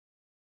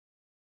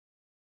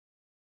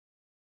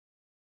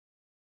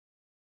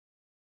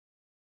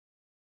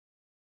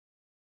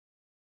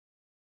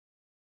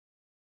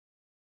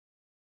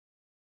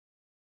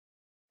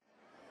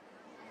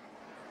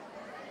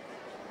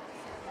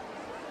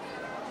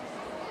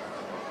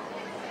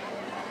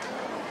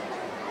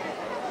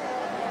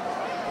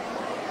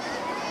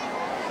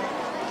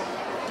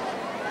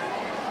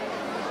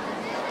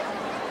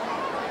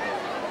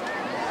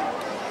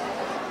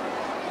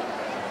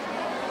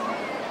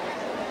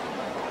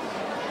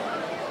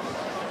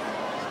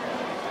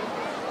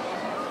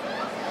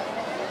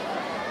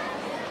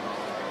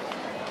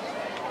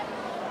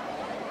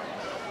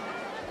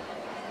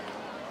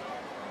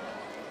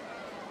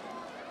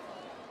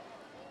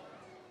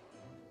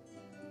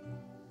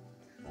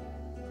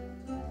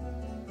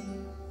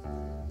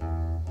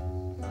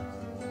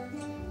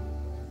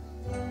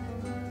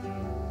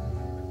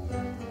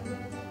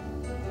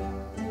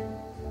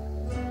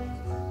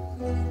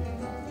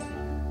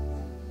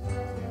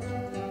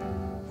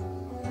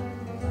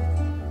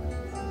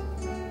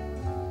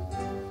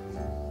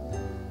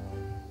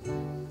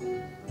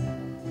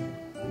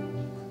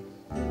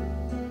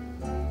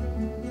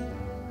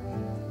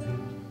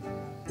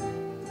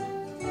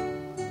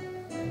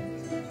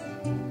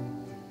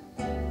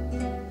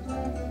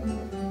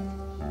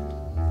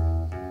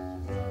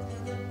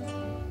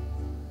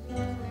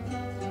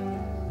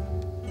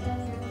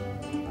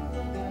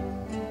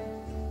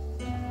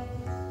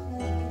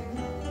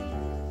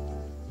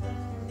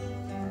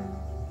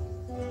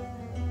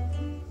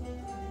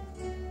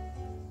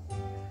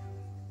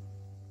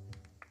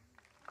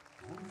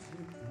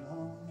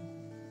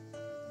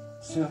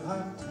sur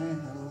un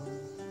traîneau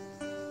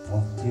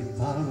porté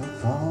par le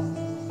vent.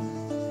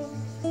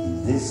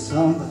 Il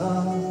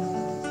descendra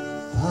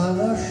par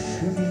la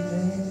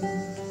cheminée.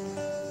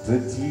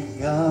 Petit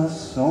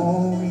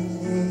garçon,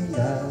 il est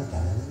là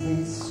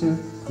d'aller se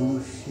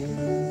coucher.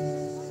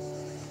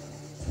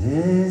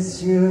 Tes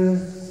yeux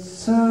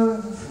se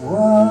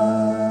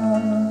voient,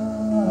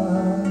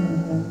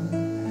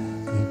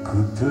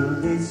 écoute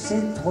les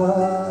étoiles.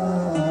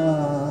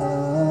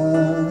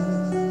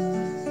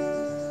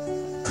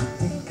 Tout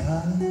est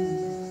calme,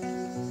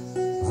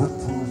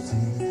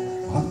 reposé,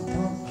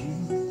 entendu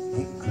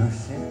les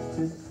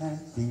clochettes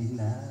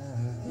tintinent.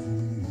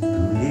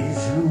 Tous les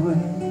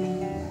jouets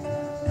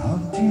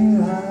quand tu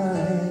as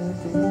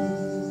rêvé,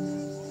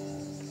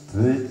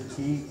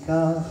 petit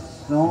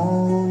garçon,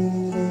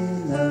 il est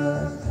là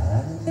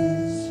d'aller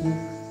se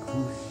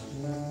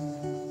coucher.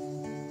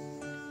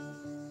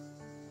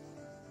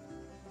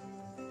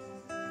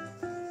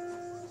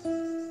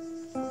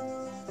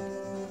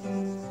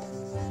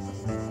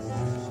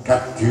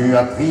 Qu'as-tu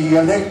appris à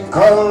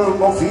l'école,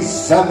 mon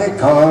fils, à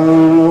l'école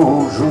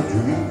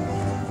aujourd'hui?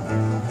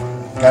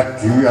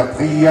 Qu'as-tu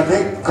appris à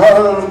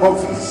l'école, mon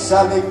fils,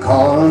 à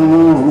l'école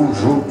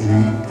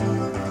aujourd'hui?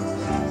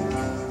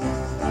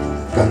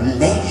 Que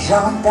les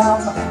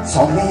gendarmes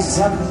sont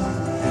mes amis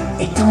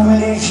et tous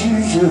les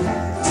juges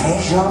très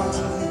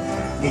gentils.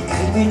 Les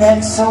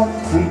criminels sont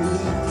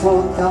punis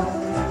pourtant,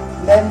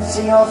 même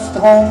si on se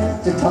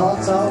trompe de temps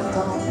en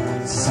temps.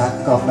 C'est ça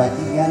qu'on m'a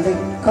dit à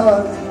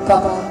l'école,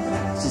 papa,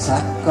 c'est ça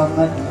qu'on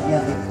m'a dit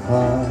à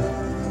l'école.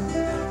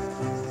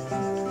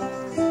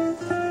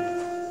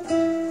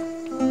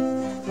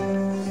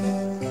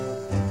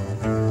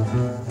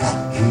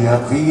 Qu'as-tu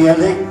appris à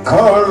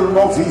l'école,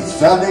 mon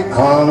fils, à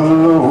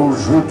l'école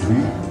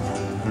aujourd'hui?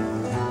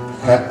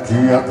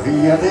 Qu'as-tu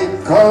appris à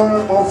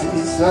l'école, mon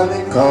fils, à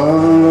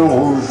l'école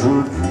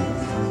aujourd'hui?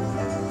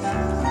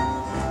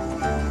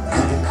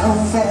 Que le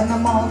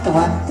gouvernement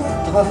doit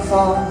être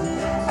fort,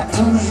 a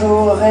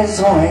toujours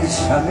raison et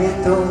jamais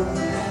tort.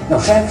 Nos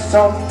chefs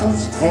sont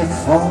tous très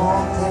forts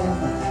en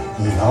termes,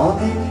 ils en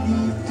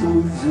délient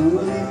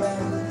toujours les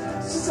mêmes.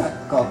 C'est ça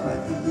qu'on m'a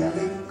dit à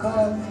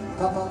l'école,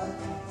 papa,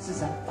 c'est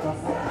ça qu'on m'a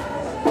dit.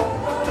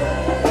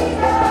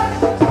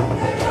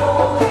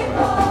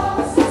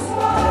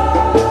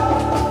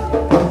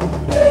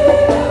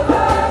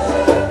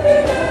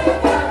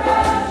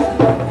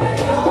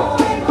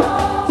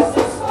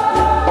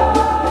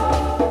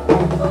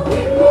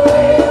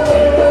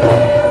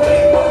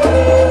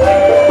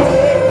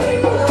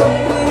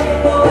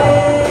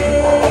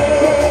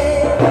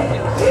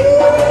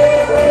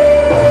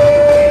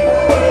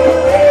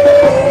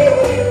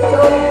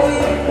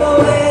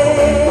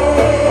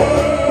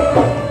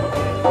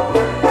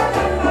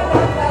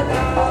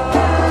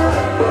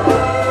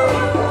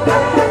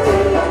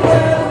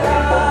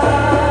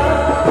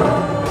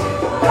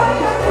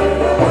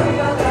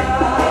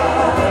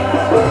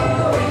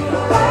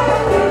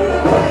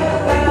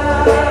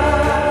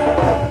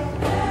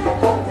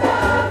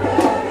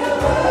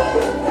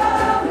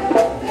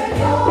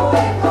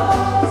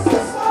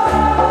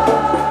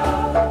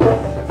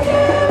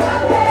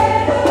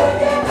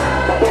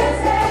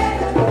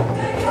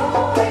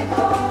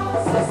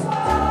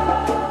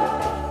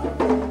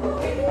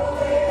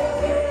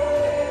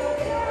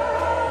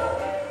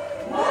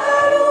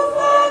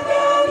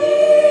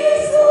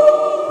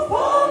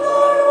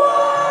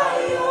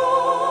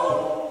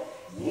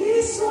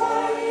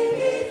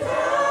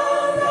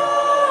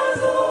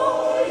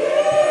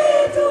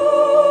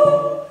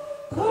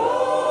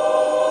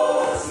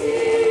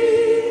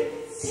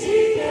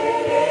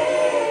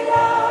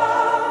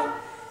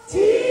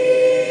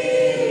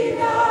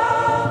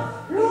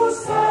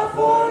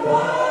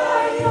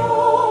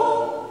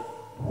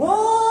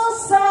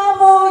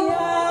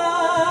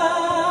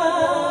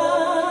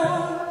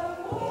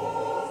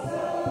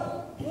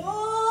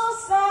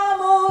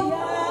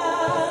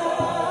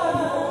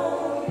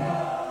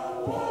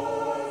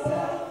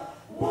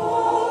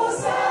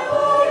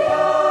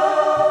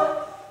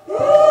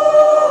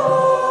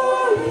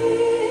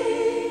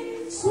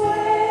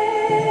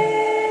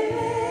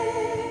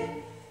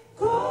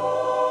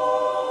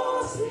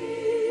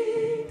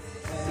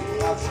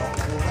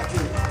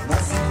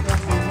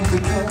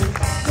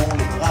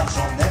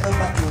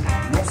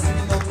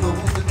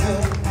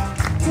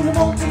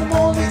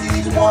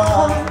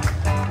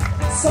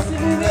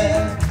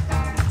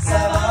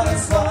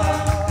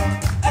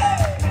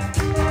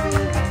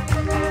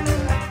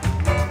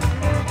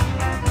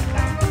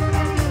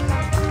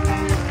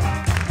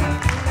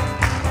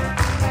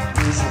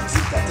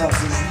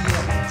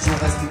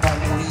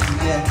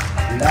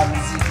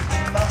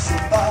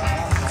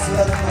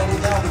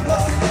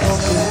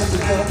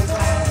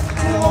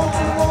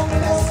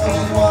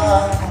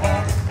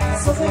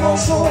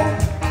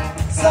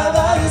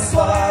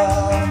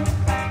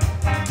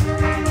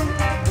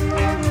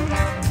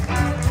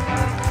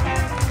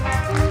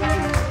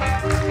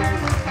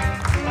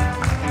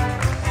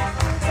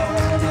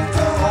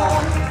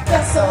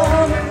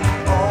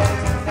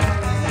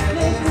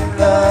 Les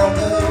couleurs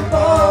de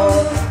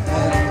bord,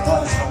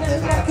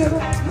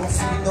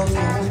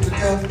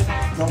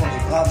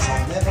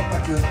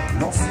 que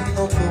l'on suit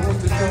notre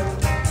route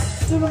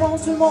que tout le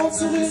monde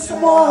sourit sur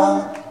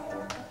moi,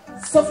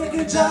 sauf les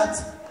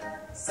Gudjats,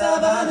 ça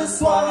va de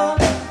soi.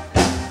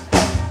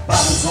 Pas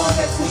besoin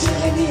d'être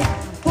Jérémie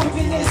pour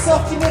deviner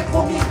sort qui m'est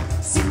promis.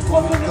 S'ils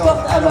trouvent une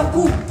porte à leur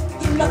goût,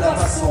 ils la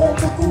passeront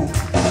beaucoup.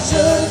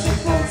 Je suis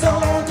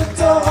content de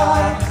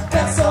Torah,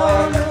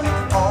 personne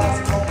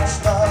entre ton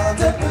chemin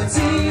de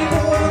petits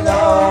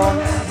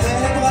bonhommes.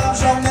 les braves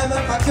gens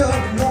n'aiment pas que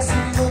l'on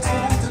suit notre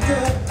route que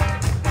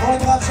pour les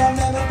braves gens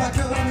n'aiment pas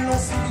que l'on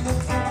suit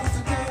notre route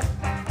que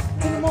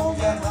Tout le monde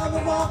viendra me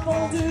voir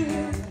pendu,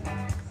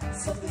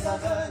 sauf les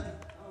aveugles.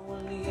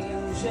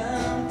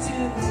 Illusion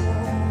too.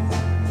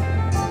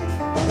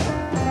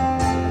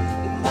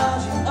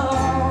 Imagine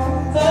all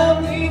the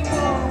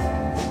people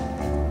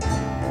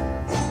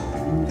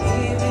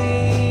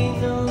living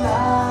a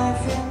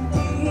life in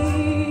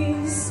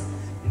peace.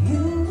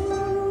 You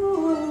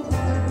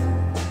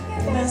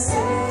can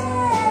say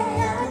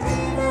I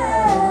did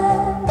it,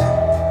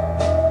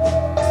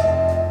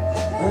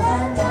 but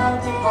I'm not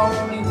the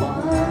only one.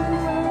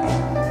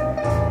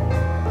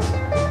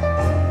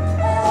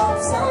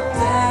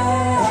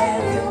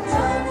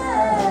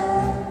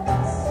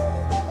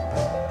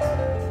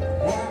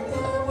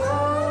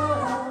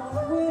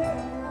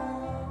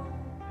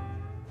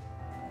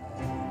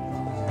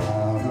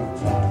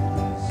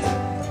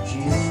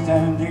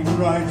 Standing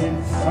right in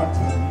front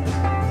of me,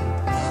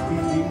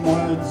 speaking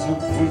words of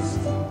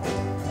wisdom.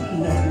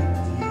 Let it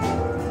be,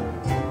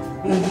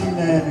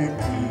 let it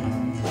be,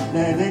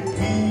 let it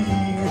be,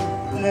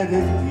 let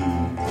it be,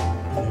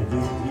 let it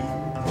be.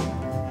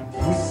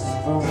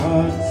 Whisper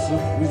words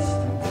of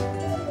wisdom.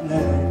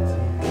 Let it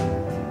be.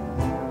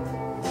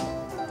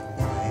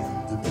 when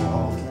the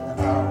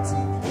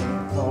broken-hearted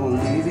people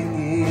living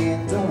in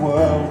the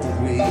world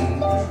agree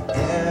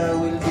there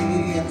will be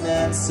an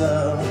answer.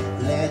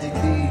 Let it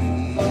be.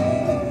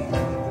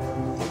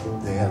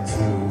 There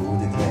too,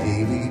 there may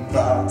be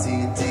party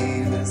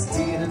dealers,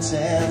 still a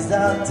chance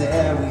that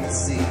there we'll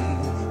see.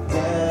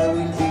 There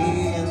will be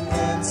an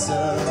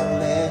answer.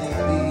 Let it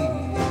be.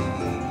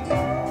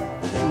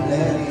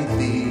 Let it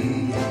be.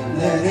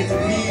 Let it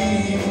be.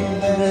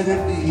 Let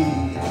it be.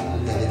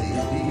 Let it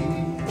be.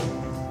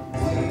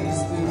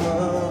 Whisper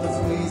word of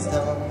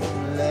wisdom.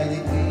 Let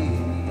it be.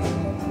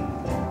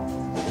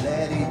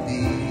 Let it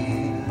be.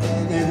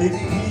 Let it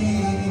be.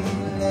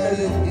 Let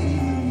it be,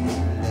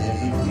 let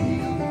it be.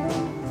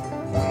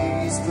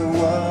 Whisper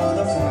word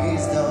of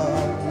wisdom,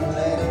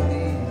 let it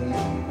be.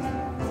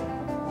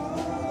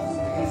 Word of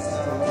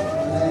wisdom,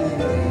 let it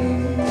be.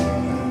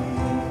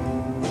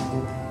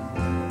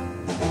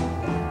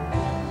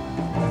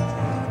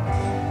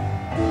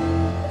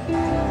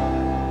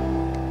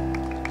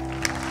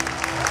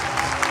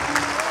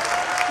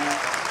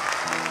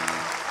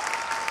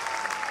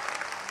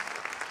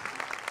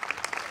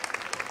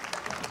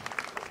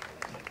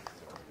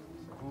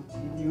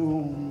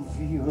 Continuum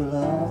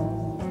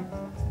violão,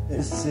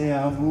 esse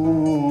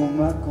amor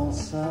me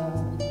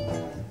console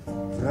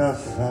para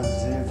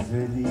fazer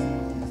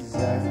feliz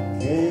a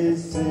quem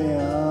se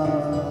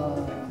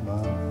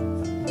ama.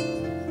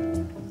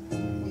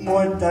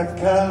 Muita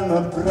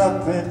calma para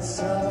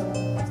pensar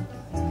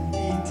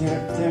e ter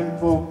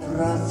tempo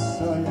para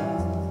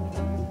sonhar.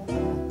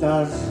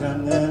 Da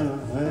janela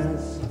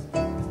vês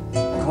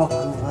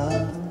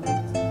Corcovado,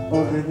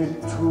 hora de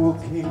tuo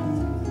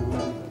querido.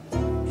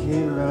 Que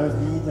la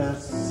vida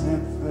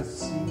sempre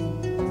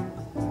assim,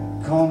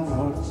 com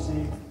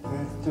você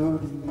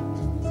perdoe,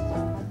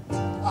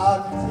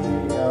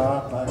 até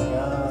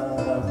apagar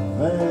a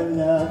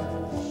velha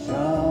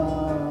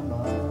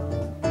chama.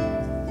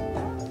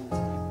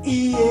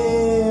 E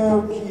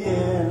eu que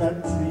era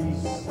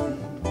triste,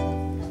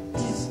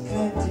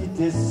 descrente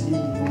desse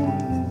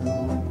mundo,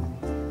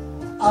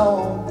 ao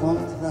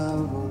encontrar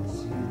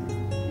você,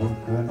 eu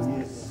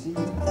conheci.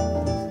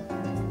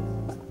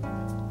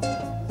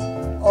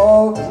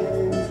 Oh, que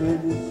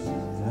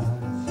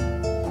felicidade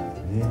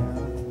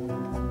real.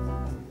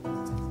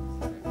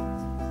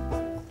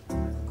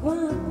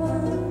 Quando a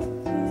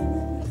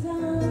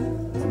unidade,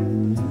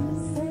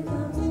 cet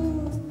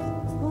amour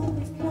qu'on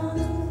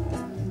déclare,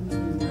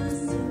 à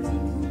celui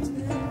qui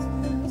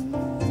donne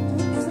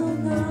toute son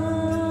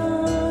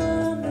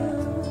âme.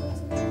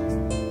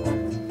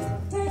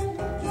 Tel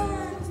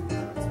calme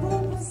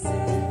pour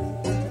penser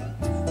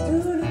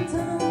tout le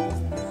temps,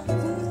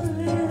 pour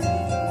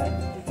rêver.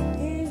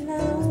 Et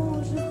là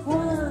où je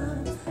crois,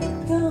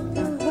 comme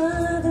un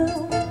radeau,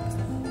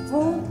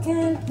 oh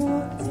quelle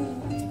beauté.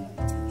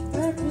 Je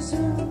voudrais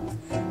toujours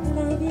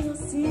la vie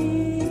ainsi,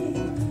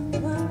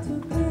 voir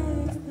tout près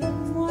de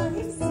moi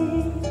ici,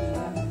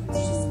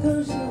 jusqu'au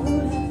jour où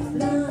la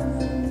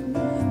flamme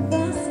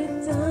va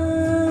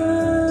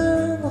s'éteindre.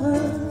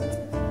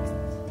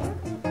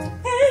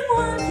 Et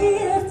moi qui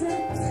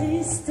étais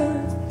triste,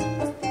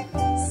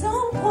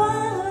 sans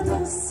croire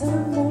dans ce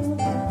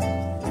monde,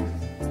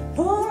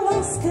 pour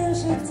lorsque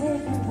je t'ai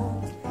vu